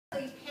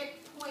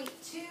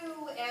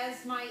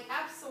as my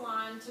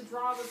epsilon to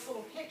draw this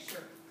little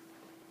picture.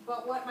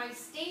 But what my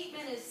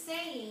statement is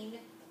saying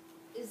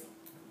is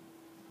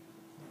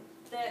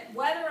that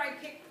whether I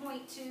pick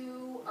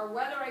 0.2 or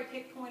whether I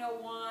pick 0.01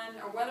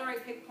 or whether I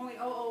pick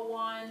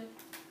 0.001,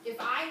 if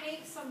I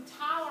make some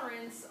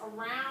tolerance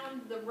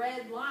around the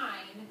red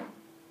line,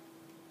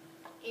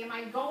 am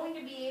I going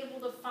to be able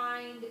to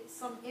find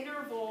some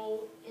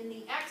interval in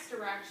the x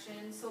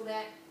direction so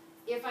that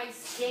if I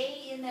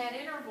stay in that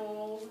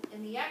interval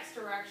in the x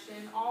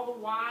direction, all the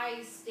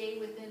y's stay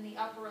within the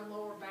upper and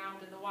lower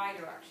bound in the y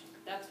direction?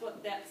 That's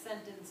what that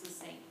sentence is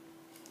saying.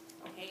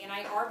 Okay, and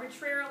I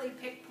arbitrarily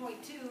picked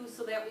 0.2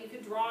 so that we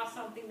could draw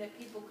something that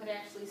people could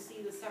actually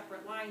see the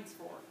separate lines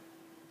for.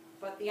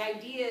 But the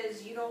idea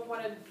is you don't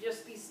want to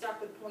just be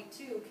stuck with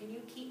 0.2. Can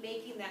you keep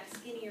making that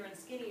skinnier and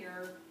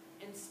skinnier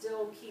and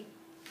still keep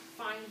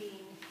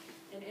finding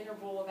an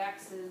interval of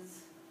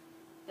x's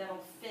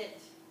that'll fit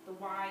the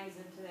y's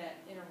into that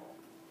interval?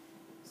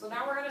 So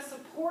now we're going to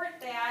support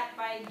that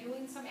by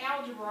doing some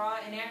algebra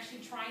and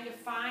actually trying to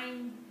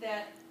find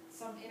that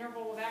some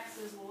interval of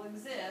x's will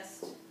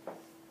exist.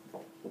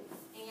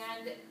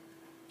 And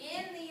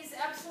in these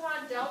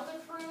epsilon delta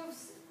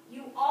proofs,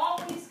 you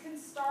always can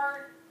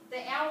start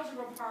the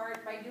algebra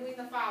part by doing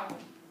the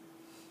following.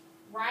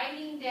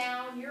 Writing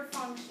down your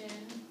function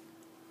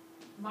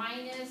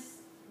minus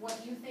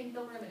what you think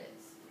the limit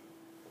is.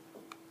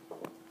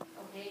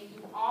 Okay,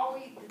 you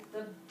always,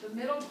 the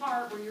middle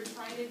part where you're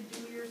trying to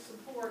do your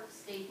support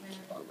statement.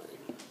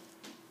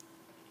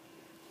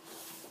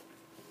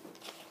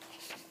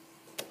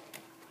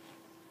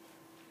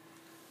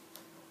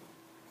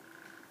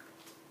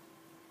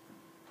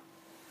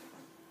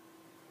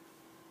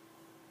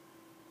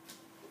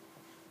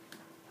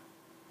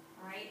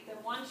 Then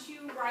once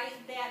you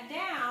write that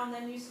down,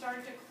 then you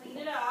start to clean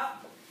it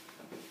up.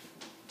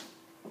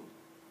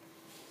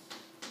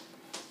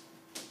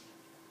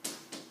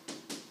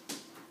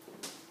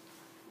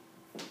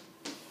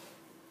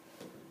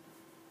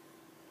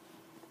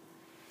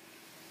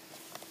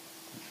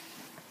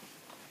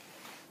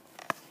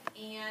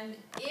 And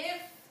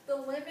if the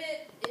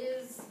limit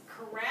is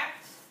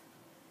correct,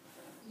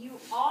 you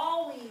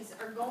always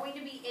are going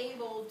to be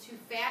able to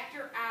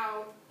factor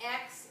out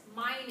x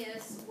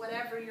minus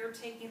whatever you're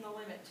taking the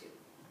limit to.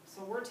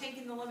 So we're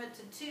taking the limit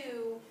to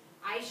 2.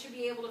 I should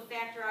be able to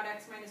factor out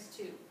x minus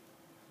 2.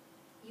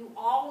 You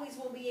always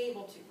will be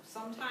able to.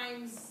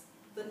 Sometimes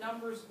the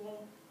numbers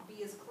won't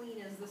be as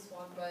clean as this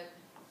one, but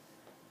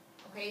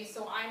okay,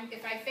 so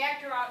if I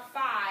factor out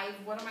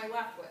 5, what am I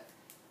left with?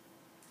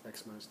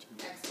 X minus 2.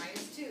 X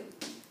minus 2.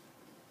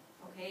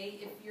 Okay,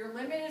 if your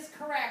limit is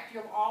correct,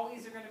 you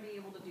always are going to be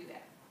able to do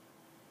that.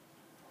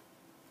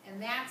 And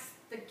that's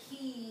the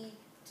key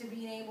to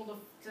being able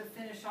to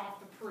finish off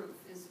the proof,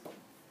 is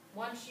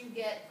once you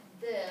get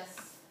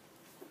this,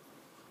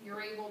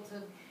 you're able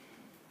to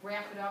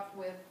wrap it up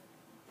with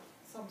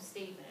some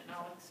statement, and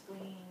I'll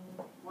explain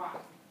why.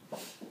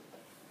 Let's see.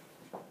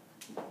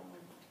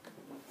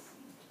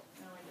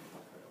 Now I just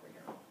put it over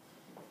here.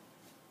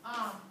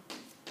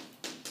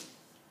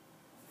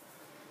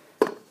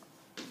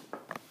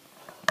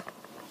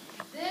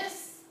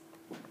 This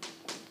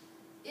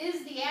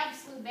is the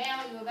absolute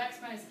value of x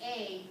minus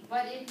a,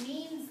 but it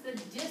means the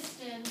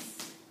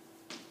distance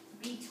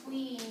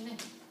between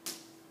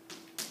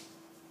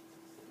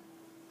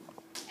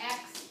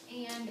x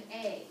and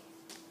a.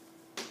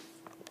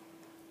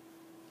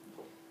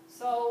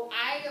 So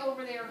I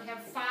over there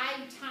have 5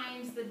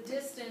 times the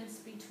distance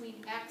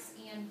between x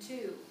and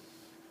 2.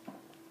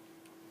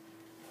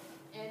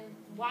 And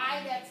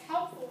why that's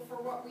helpful for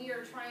what we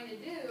are trying to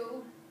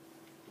do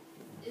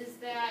is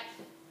that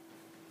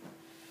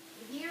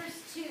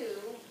here's 2,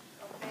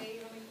 okay,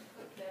 let me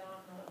put that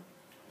on the,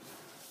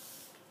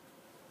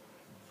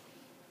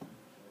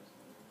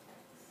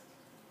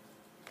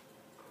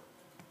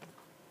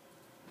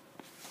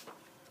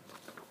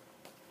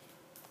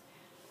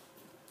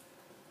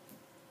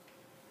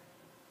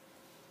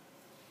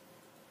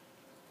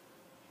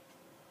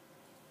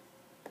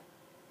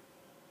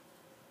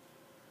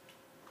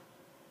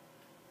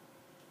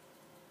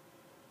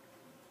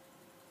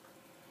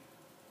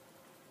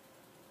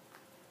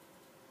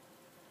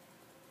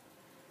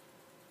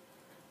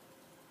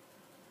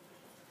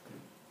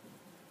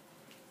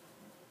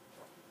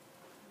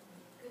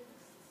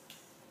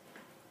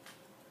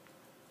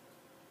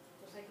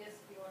 I guess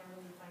if you want to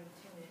really fine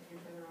tune it,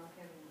 you're better off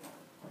having it on.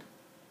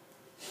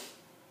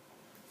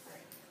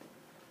 Alright.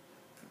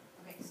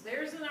 Okay, so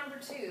there's the number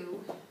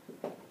 2.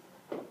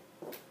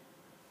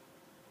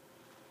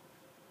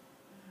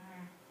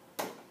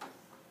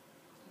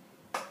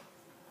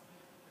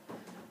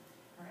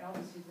 Alright, I'll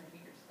just use my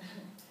fingers.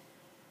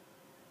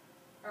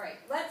 Alright,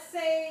 let's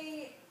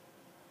say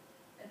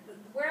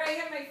where I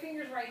have my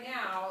fingers right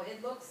now,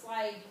 it looks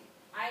like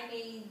I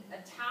made a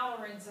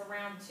tolerance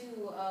around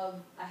 2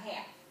 of a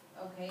half.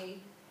 Okay,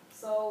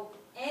 so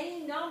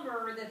any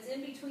number that's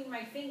in between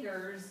my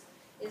fingers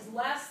is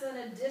less than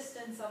a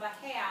distance of a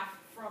half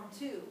from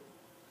 2.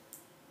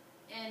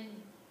 And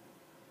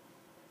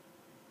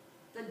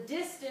the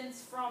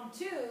distance from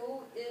 2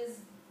 is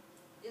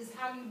is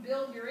how you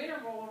build your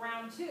interval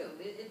around 2.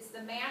 It's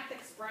the math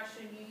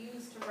expression you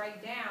use to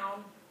write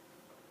down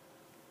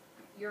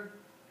your,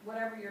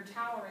 whatever your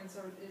tolerance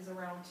is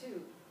around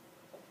 2.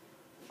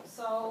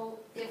 So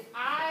if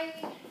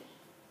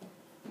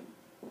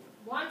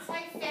once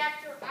I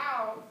factor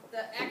out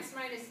the x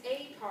minus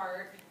a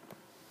part,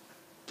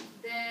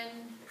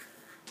 then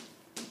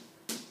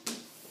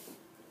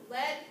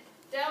let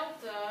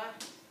delta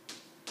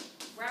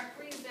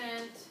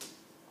represent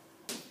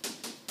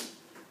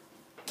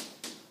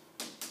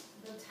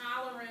the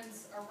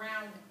tolerance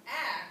around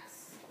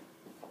x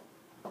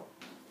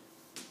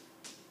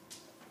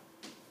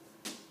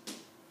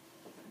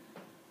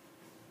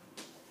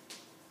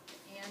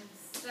and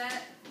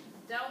set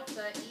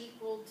delta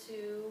equal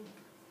to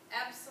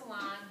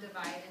epsilon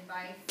divided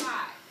by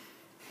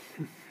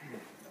 5.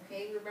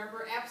 Okay,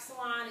 remember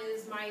epsilon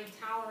is my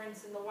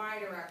tolerance in the y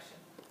direction.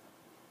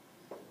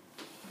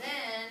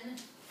 Then,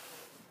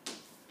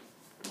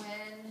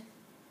 when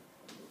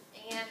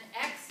an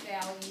x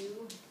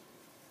value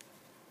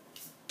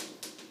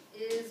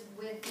is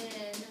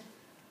within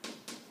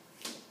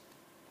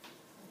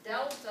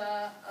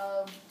delta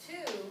of 2,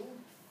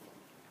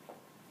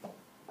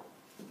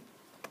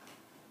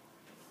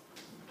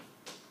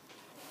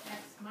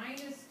 x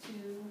minus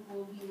 2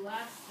 will be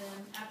less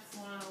than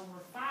epsilon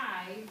over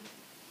 5,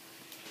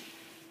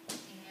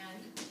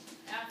 and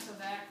f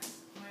of x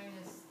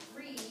minus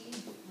 3,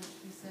 which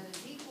we said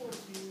is equal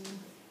to,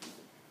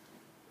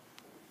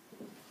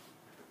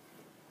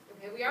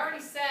 okay, we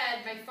already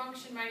said my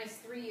function minus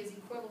 3 is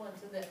equivalent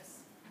to this.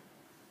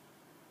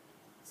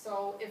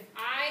 So if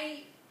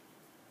I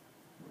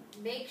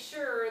make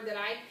sure that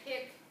I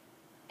pick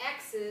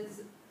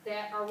x's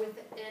that are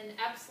within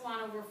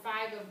epsilon over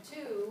 5 of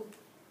 2,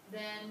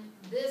 then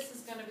this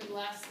is going to be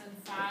less than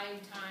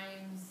 5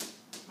 times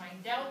my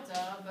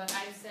delta, but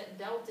I set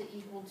delta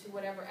equal to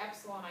whatever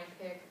epsilon I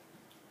pick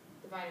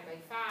divided by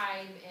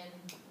 5,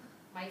 and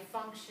my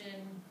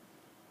function's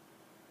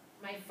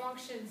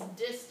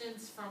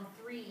distance from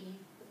 3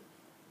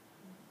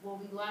 will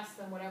be less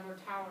than whatever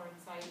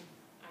tolerance I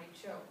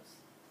chose.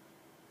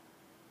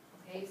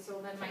 Okay,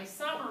 so then my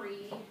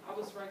summary, I'll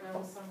just write my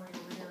little summary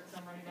over here because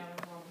I'm writing down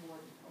the wrong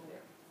board over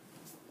there.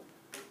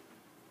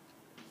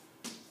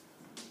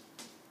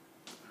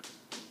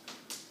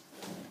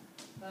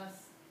 Thus,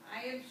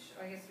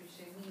 I guess we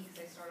should we because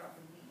I start off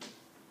with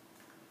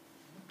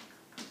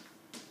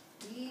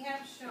we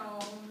have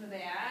shown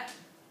that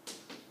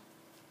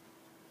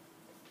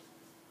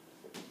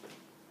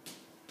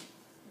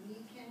we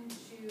can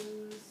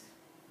choose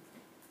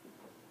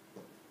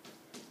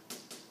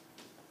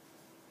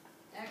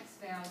x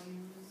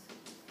values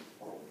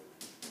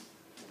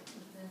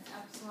within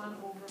epsilon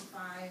over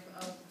 5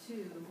 of 2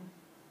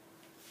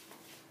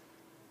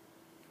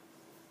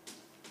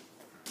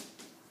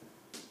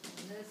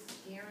 and this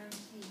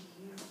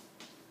guarantees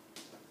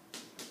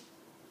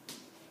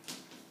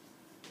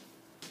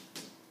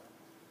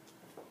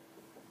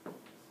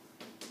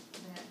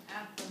that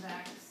f of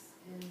x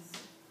is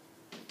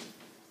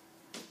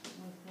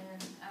within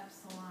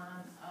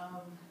epsilon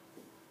of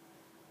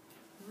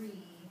 3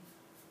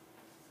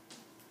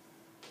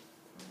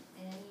 for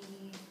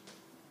any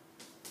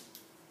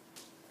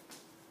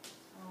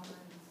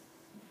tolerance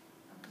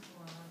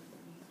epsilon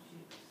we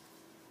choose.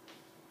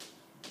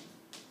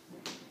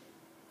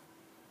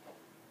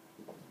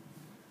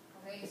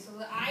 Okay, so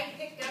I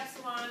picked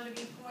epsilon to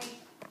be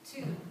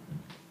 0.2.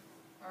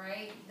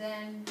 Alright,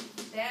 then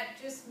that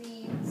just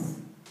means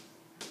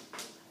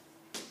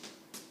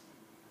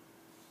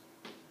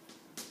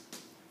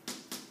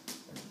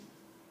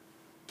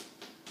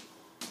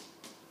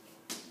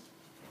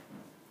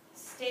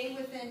stay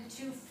within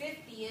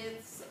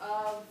 2/50ths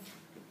of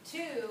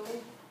 2,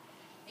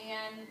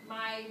 and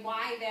my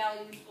y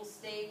values will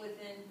stay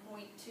within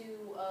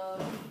 0.2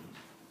 of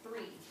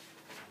 3.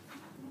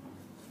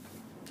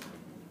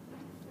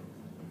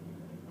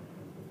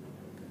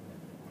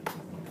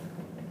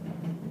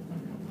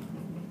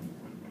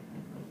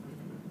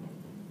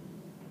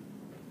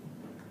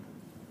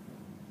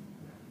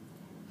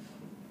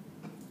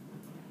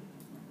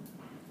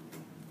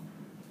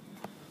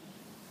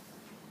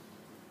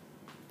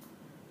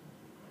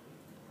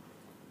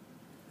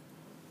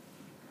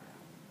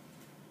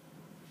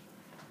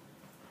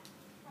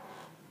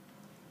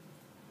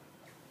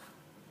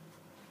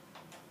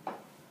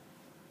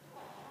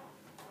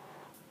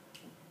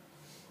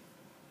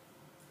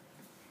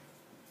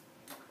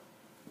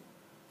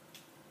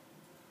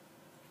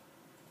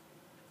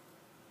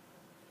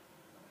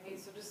 Okay,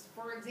 so just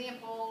for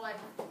example,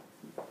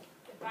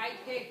 if I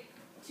pick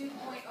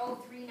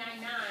 2.0399,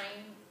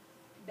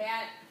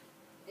 that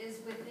is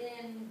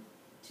within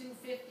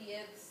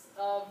 2/50ths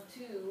of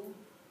 2.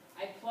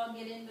 I plug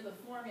it into the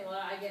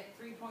formula, I get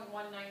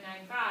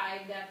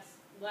 3.1995, that's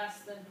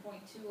less than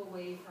 0.2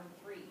 away from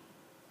 3.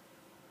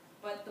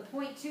 But the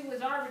 0.2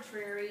 is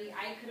arbitrary,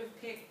 I could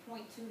have picked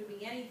 0.2 to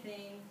be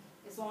anything,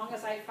 as long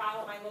as I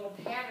follow my little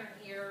pattern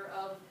here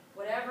of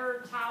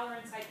whatever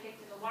tolerance I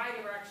picked in the y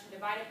direction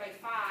divided by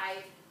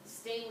 5,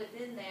 stay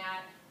within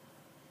that,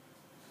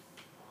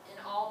 and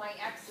all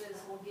my x's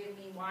will give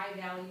me y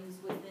values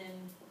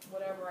within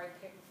whatever I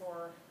pick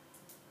for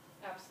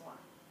epsilon.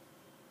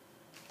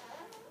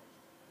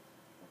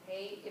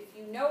 Okay, if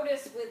you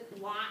notice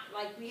with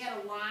like we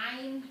had a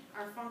line,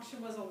 our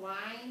function was a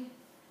line,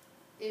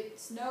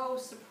 it's no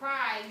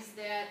surprise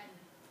that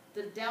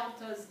the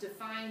delta is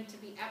defined to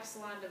be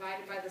epsilon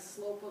divided by the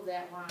slope of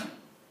that line.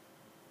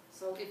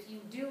 So if you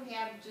do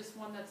have just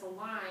one that's a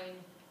line,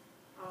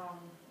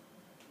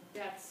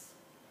 that's,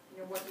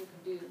 you know, what you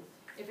can do.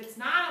 If it's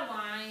not a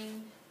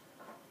line,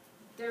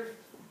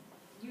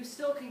 you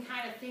still can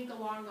kind of think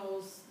along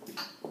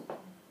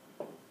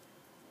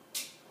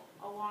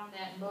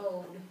that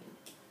mode.